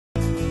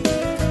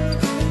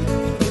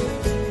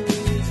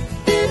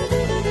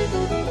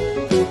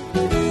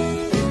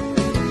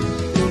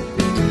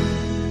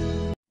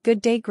Good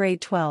day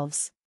grade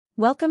 12s.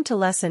 Welcome to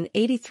lesson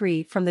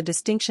 83 from the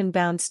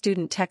distinction-bound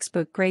student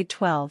textbook grade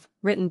 12,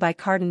 written by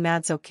Carden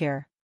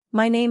Madzokere.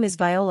 My name is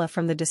Viola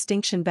from the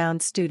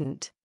distinction-bound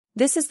student.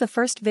 This is the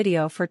first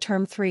video for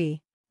term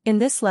 3. In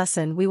this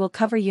lesson we will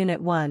cover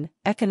Unit 1,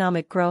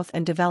 Economic Growth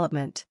and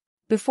Development.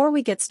 Before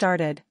we get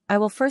started, I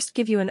will first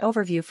give you an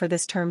overview for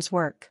this term's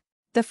work.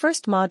 The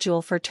first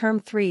module for term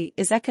 3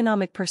 is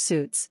Economic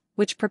Pursuits,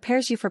 which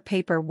prepares you for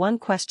paper 1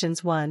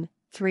 questions 1,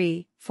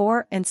 3,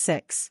 4 and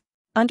 6.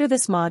 Under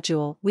this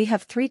module, we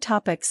have 3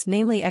 topics,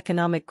 namely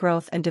economic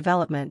growth and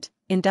development,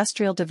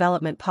 industrial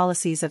development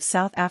policies of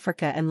South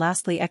Africa, and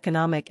lastly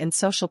economic and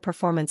social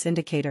performance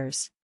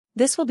indicators.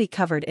 This will be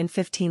covered in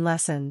 15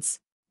 lessons.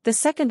 The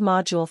second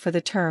module for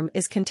the term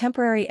is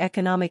contemporary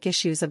economic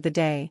issues of the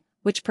day,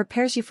 which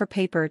prepares you for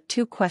paper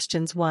 2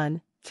 questions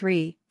 1,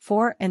 3,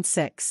 4 and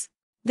 6.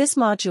 This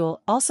module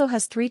also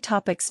has 3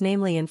 topics,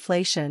 namely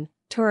inflation,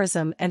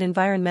 tourism and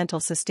environmental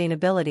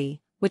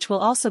sustainability, which will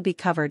also be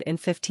covered in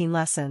 15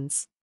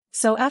 lessons.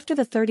 So after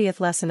the 30th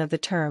lesson of the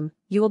term,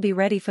 you will be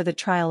ready for the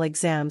trial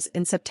exams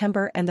in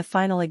September and the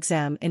final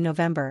exam in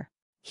November.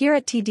 Here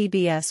at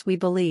TDBS we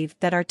believe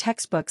that our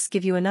textbooks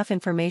give you enough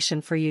information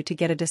for you to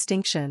get a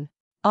distinction.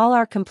 All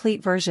our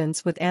complete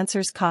versions with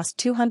answers cost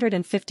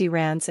 250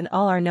 rands and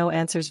all our no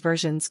answers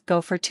versions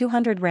go for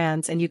 200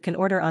 rands, and you can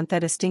order on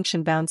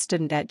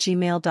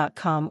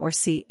theDistinctionBoundStudent@gmail.com or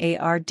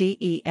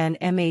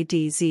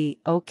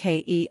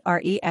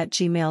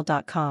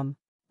cardenmadzokere@gmail.com.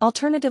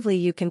 Alternatively,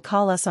 you can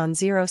call us on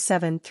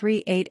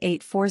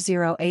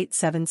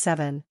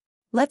 0738840877.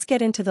 Let's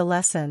get into the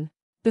lesson.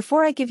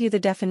 Before I give you the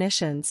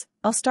definitions,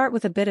 I'll start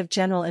with a bit of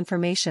general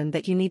information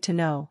that you need to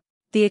know.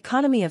 The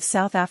economy of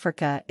South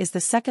Africa is the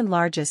second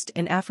largest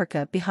in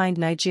Africa behind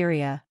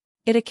Nigeria.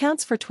 It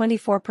accounts for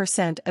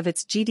 24% of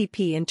its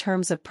GDP in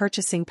terms of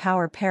purchasing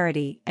power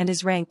parity and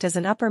is ranked as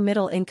an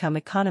upper-middle income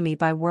economy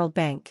by World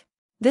Bank.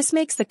 This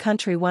makes the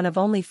country one of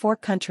only 4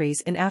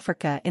 countries in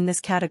Africa in this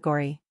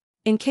category.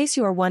 In case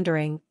you are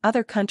wondering,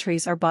 other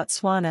countries are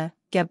Botswana,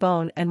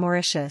 Gabon and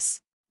Mauritius.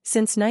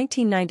 Since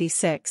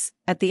 1996,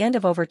 at the end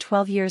of over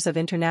 12 years of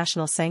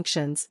international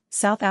sanctions,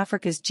 South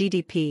Africa's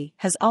GDP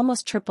has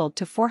almost tripled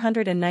to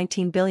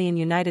 $419 billion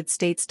United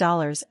States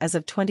dollars as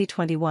of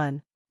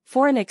 2021.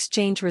 Foreign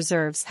exchange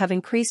reserves have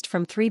increased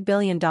from $3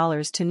 billion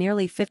to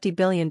nearly $50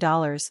 billion,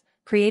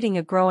 creating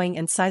a growing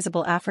and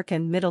sizable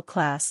African middle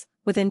class,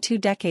 within 2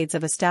 decades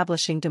of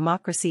establishing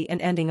democracy and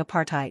ending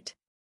apartheid.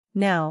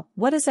 Now,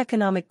 what is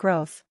economic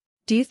growth?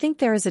 Do you think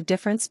there is a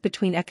difference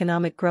between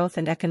economic growth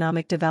and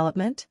economic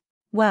development?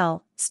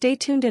 Well, stay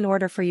tuned in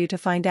order for you to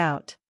find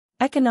out.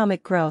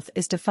 Economic growth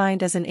is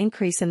defined as an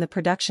increase in the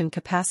production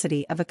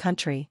capacity of a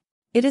country.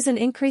 It is an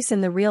increase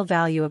in the real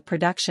value of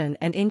production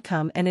and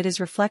income, and it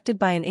is reflected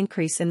by an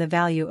increase in the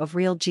value of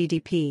real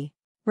GDP.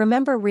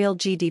 Remember, real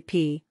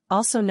GDP,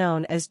 also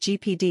known as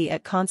GPD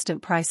at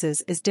constant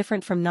prices, is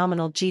different from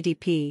nominal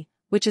GDP,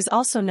 which is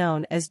also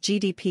known as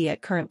GDP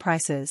at current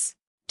prices.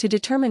 To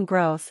determine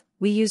growth,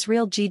 we use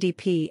real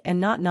GDP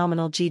and not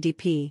nominal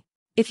GDP.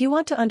 If you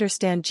want to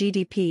understand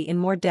GDP in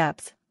more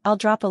depth, I'll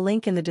drop a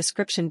link in the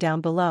description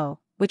down below,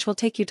 which will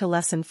take you to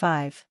lesson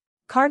 5.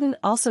 Carden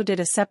also did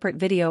a separate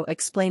video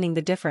explaining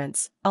the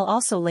difference. I'll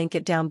also link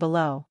it down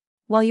below.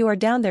 While you are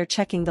down there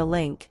checking the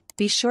link,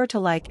 be sure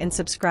to like and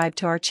subscribe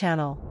to our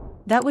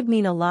channel. That would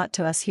mean a lot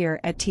to us here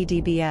at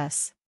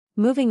TDBS.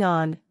 Moving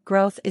on,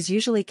 growth is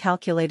usually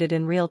calculated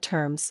in real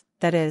terms,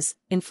 that is,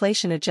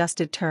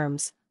 inflation-adjusted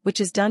terms, which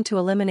is done to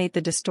eliminate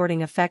the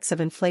distorting effects of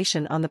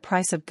inflation on the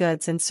price of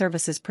goods and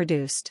services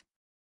produced.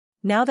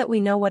 Now that we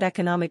know what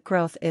economic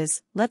growth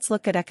is, let's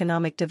look at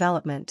economic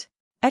development.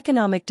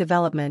 Economic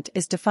development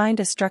is defined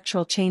as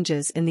structural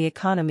changes in the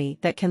economy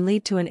that can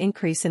lead to an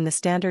increase in the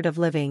standard of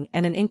living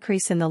and an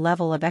increase in the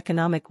level of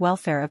economic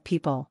welfare of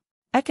people.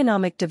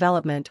 Economic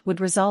development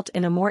would result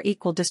in a more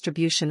equal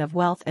distribution of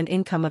wealth and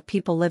income of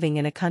people living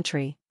in a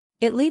country.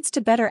 It leads to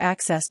better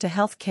access to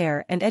health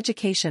care and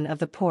education of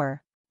the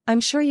poor. I'm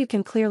sure you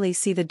can clearly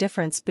see the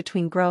difference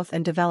between growth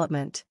and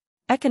development.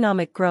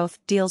 Economic growth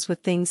deals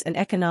with things and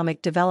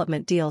economic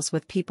development deals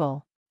with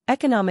people.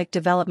 Economic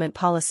development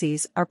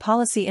policies are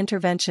policy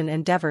intervention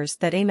endeavors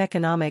that aim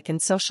economic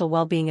and social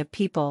well-being of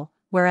people,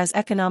 whereas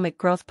economic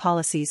growth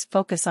policies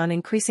focus on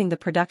increasing the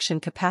production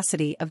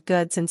capacity of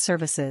goods and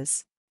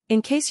services.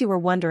 In case you were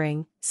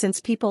wondering, since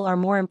people are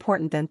more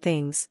important than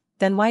things,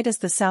 then why does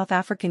the South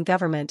African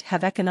government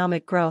have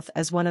economic growth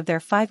as one of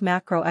their 5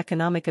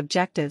 macroeconomic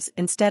objectives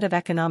instead of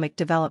economic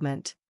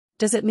development?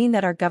 Does it mean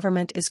that our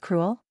government is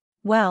cruel?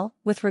 Well,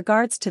 with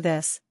regards to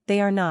this,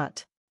 they are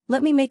not.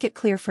 Let me make it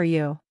clear for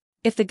you.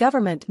 If the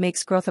government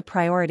makes growth a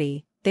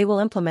priority, they will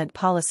implement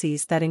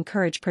policies that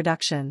encourage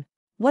production.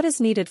 What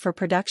is needed for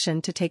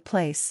production to take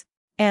place?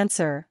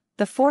 Answer: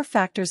 the 4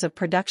 factors of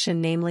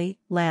production, namely,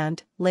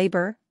 land,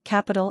 labor,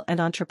 capital and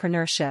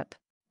entrepreneurship.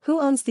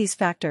 Who owns these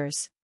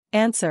factors?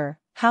 Answer: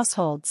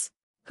 households.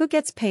 Who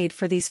gets paid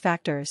for these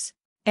factors?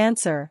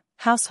 Answer: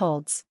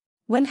 households.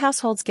 When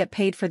households get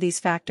paid for these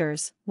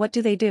factors, what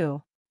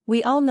do?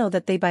 We all know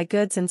that they buy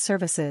goods and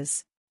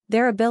services.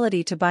 Their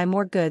ability to buy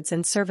more goods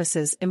and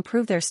services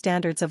improve their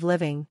standards of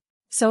living.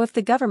 So if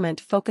the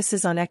government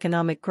focuses on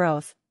economic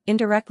growth,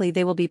 indirectly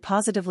they will be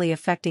positively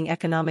affecting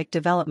economic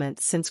development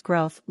since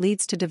growth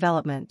leads to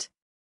development.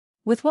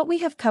 With what we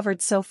have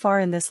covered so far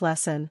in this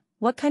lesson,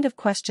 what kind of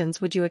questions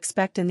would you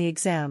expect in the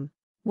exam?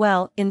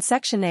 Well, in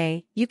Section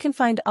A, you can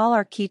find all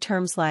our key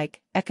terms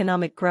like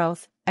economic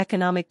growth,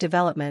 economic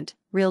development,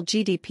 real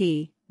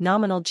GDP,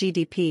 nominal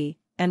GDP,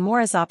 and more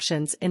as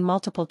options in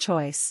multiple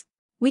choice.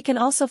 We can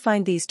also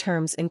find these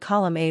terms in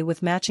column A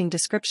with matching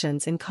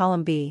descriptions in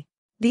column B.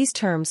 These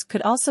terms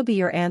could also be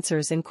your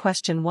answers in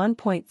question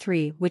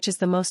 1.3, which is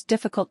the most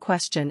difficult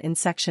question in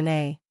Section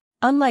A.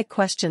 Unlike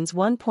questions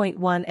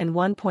 1.1 and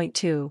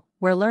 1.2,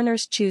 where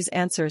learners choose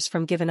answers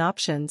from given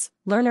options,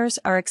 learners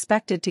are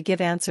expected to give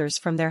answers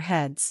from their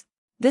heads.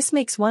 This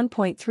makes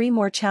 1.3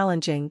 more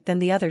challenging than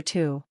the other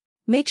two.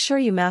 Make sure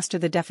you master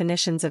the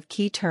definitions of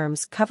key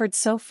terms covered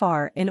so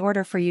far in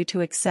order for you to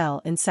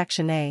excel in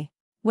Section A.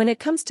 When it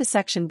comes to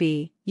Section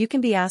B, you can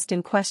be asked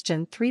in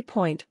question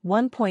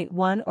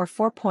 3.1.1 or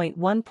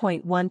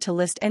 4.1.1 to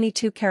list any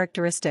two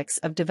characteristics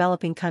of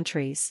developing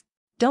countries.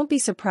 Don't be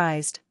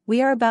surprised,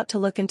 we are about to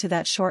look into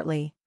that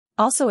shortly.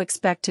 Also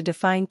expect to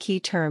define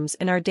key terms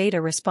in our data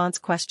response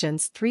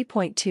questions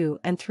 3.2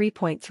 and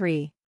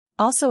 3.3.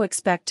 Also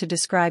expect to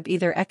describe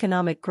either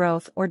economic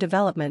growth or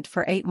development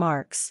for 8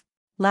 marks.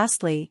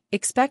 Lastly,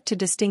 expect to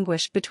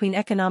distinguish between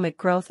economic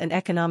growth and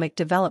economic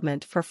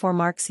development for 4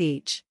 marks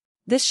each.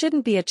 This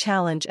shouldn't be a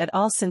challenge at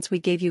all since we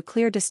gave you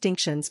clear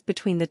distinctions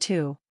between the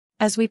two.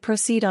 As we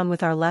proceed on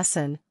with our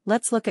lesson,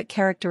 let's look at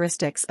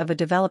characteristics of a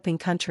developing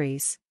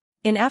countries.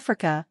 In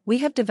Africa, we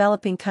have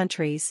developing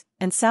countries,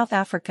 and South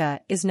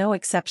Africa is no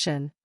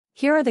exception.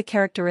 Here are the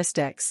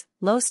characteristics: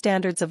 low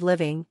standards of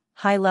living,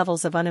 high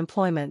levels of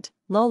unemployment,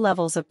 low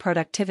levels of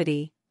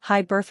productivity,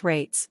 high birth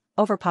rates,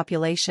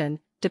 overpopulation,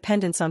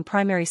 dependence on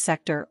primary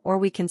sector, or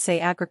we can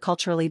say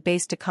agriculturally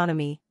based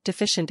economy,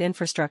 deficient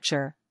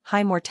infrastructure,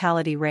 high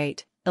mortality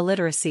rate,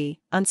 illiteracy,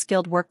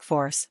 unskilled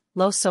workforce,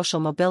 low social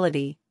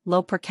mobility,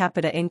 low per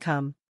capita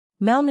income,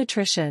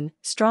 malnutrition,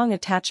 strong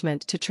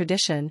attachment to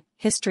tradition,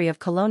 history of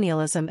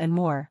colonialism and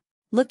more.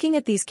 Looking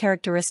at these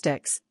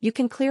characteristics, you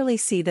can clearly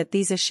see that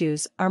these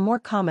issues are more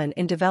common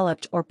in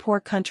developed or poor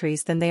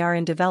countries than they are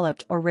in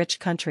developed or rich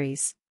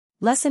countries.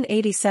 Lesson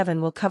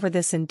 87 will cover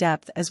this in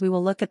depth as we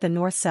will look at the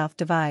North-South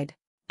divide.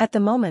 At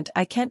the moment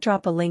I can't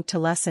drop a link to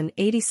Lesson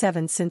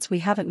 87 since we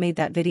haven't made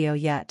that video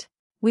yet.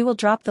 We will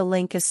drop the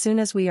link as soon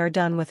as we are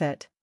done with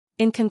it.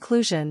 In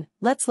conclusion,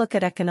 let's look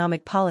at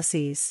economic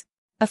policies.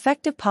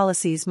 Effective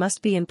policies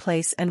must be in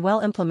place and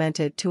well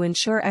implemented to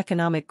ensure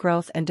economic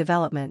growth and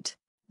development.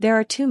 There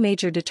are two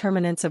major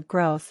determinants of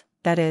growth,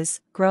 that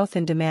is, growth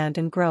in demand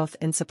and growth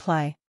in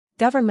supply.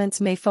 Governments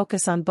may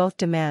focus on both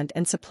demand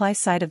and supply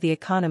side of the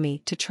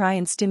economy to try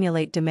and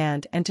stimulate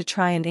demand and to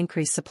try and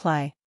increase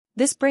supply.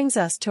 This brings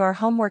us to our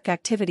homework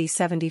activity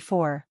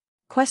 74.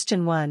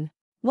 Question 1.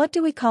 What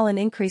do we call an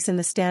increase in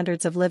the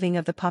standards of living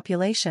of the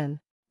population?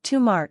 2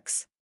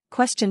 marks.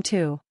 Question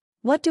 2.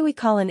 What do we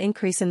call an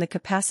increase in the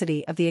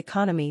capacity of the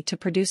economy to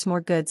produce more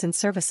goods and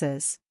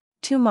services?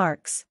 2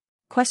 marks.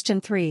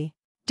 Question 3.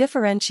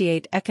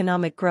 Differentiate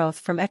economic growth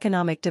from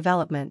economic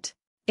development.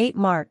 8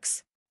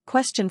 marks.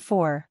 Question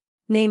 4.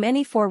 Name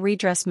any 4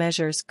 redress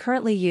measures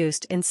currently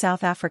used in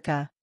South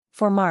Africa.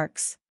 4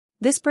 marks.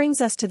 This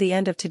brings us to the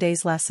end of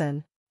today's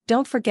lesson.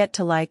 Don't forget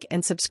to like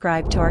and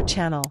subscribe to our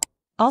channel.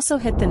 Also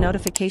hit the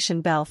notification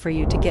bell for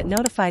you to get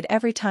notified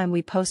every time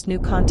we post new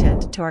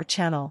content to our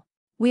channel.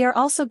 We are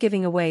also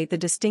giving away the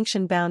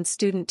distinction-bound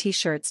student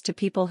t-shirts to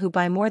people who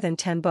buy more than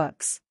 10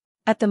 books.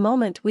 At the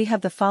moment we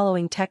have the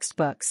following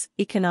textbooks: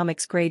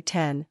 Economics Grade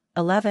 10,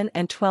 11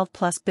 and 12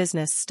 plus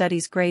Business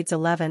Studies Grades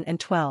 11 and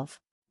 12.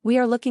 We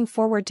are looking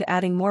forward to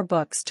adding more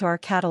books to our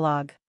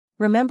catalog.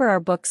 Remember,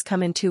 our books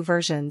come in 2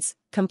 versions,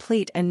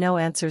 complete and no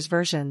answers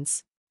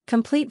versions.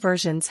 Complete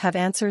versions have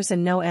answers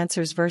and no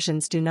answers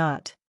versions do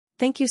not.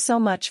 Thank you so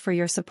much for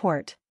your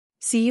support.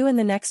 See you in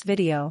the next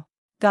video.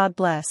 God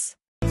bless.